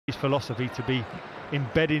philosophy to be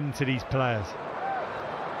embedded into these players.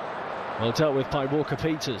 Well dealt with by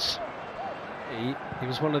Walker-Peters. He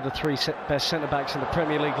was one of the three best centre-backs in the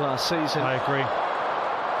Premier League last season. I agree.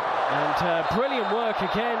 And brilliant work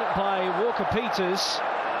again by Walker-Peters.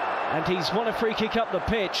 And he's won a free kick up the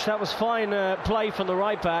pitch. That was fine play from the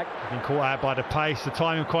right back. Been caught out by the pace, the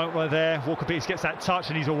timing quite well there. Walker-Peters gets that touch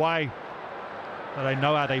and he's away. But they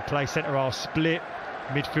know how they play. Centre-half split.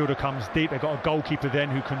 Midfielder comes deep. They've got a goalkeeper then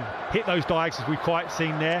who can hit those diagonals we've quite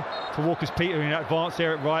seen there. For Walker-Peters in that advanced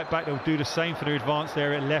area at right back, they'll do the same for the advanced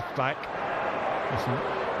area at left back. Listen,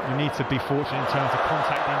 you need to be fortunate in terms of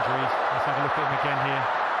contact injuries. Let's have a look at him again here.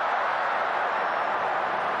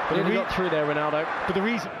 But he got through there, Ronaldo. But the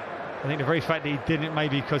reason, I think the very fact that he didn't,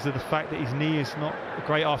 maybe because of the fact that his knee is not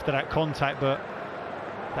great after that contact, but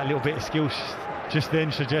that little bit of skill just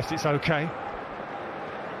then suggests it's okay.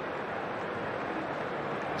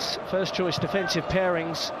 First choice defensive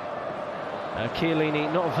pairings.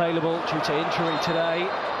 Chiellini not available due to injury today.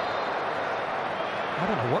 I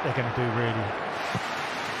don't know what they're going to do really.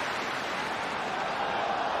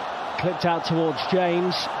 Clipped out towards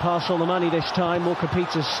James, pass on the money this time.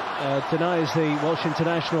 Walker-Peters denies the Welsh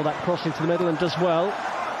international that cross into the middle and does well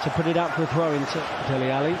to put it out for a throw into Dele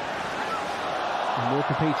Alli. And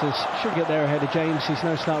Walker-Peters should get there ahead of James. He's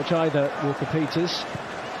no slouch either, Walker-Peters.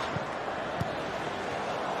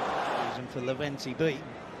 For Leventi B.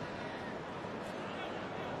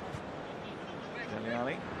 Dele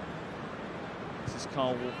Alli. This is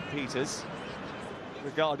Carl Walker-Peters,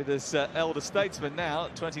 regarded as elder statesman now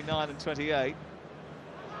at 29 and 28.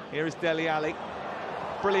 Here is Dele Alli.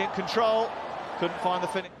 Brilliant control. Couldn't find the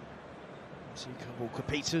finish. See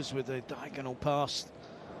Walker-Peters with a diagonal pass.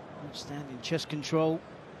 Outstanding chest control.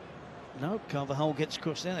 No, Carvajal gets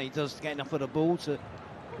across there. He does get enough of the ball to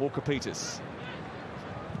Walker-Peters.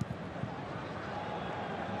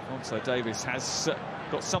 So Davis has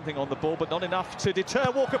got something on the ball, but not enough to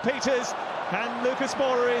deter Walker-Peters. And Lucas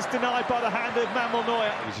Moura is denied by the hand of Manuel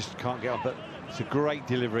Neuer. He just can't get on, but it's a great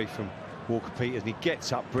delivery from Walker-Peters, and he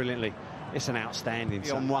gets up brilliantly. It's an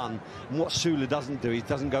outstanding on one. And what Sula doesn't do, he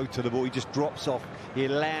doesn't go to the ball, he just drops off. He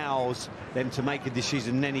allows them to make a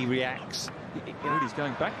decision, and then he reacts. He's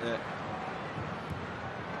going back there.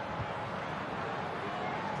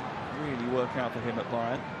 Really work out for him at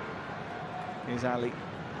Bayern. Here's Ali.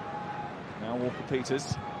 Now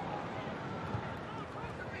Walker-Peters.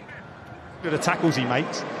 Look at the tackles he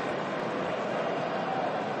makes.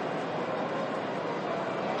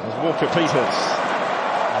 As Walker-Peters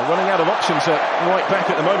running out of options at right back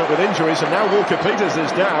at the moment with injuries, and now Walker-Peters is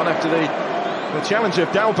down after the challenge of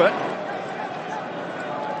Dalbert.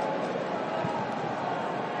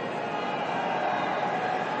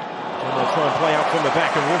 And they'll try and play out from the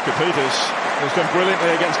back, and Walker-Peters has done brilliantly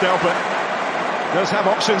against Dalbert. Does have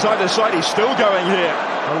options either side. He's still going here.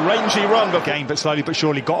 A rangy run. But slowly but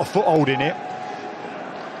surely got a foothold in it.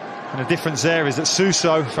 And the difference there is that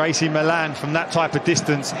Suso for AC Milan from that type of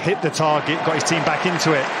distance hit the target, got his team back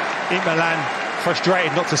into it. Inter Milan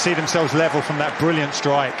frustrated not to see themselves level from that brilliant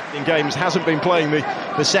strike. In games hasn't been playing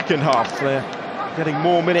the second half. They're getting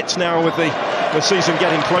more minutes now with the season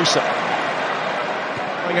getting closer.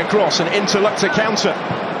 Going across and Inter to counter.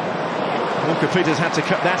 Walker-Peters had to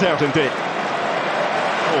cut that out and did.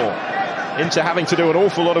 Inter having to do an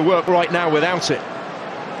awful lot of work right now without it.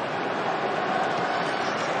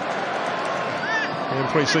 In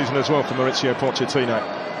pre-season as well for Maurizio Pochettino.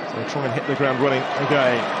 So they'll try and hit the ground running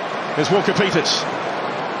again. There's Walker-Peters.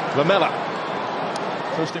 Lamela.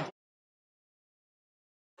 First in.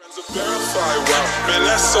 Man,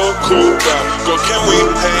 that's so cool, bro. Can we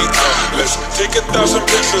hang out? Let's take 1,000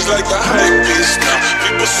 pictures like the hype beast now.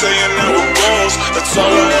 People saying that we're goals. That's all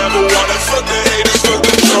I ever wanted. Fuck the haters, fuck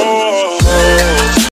the trolls.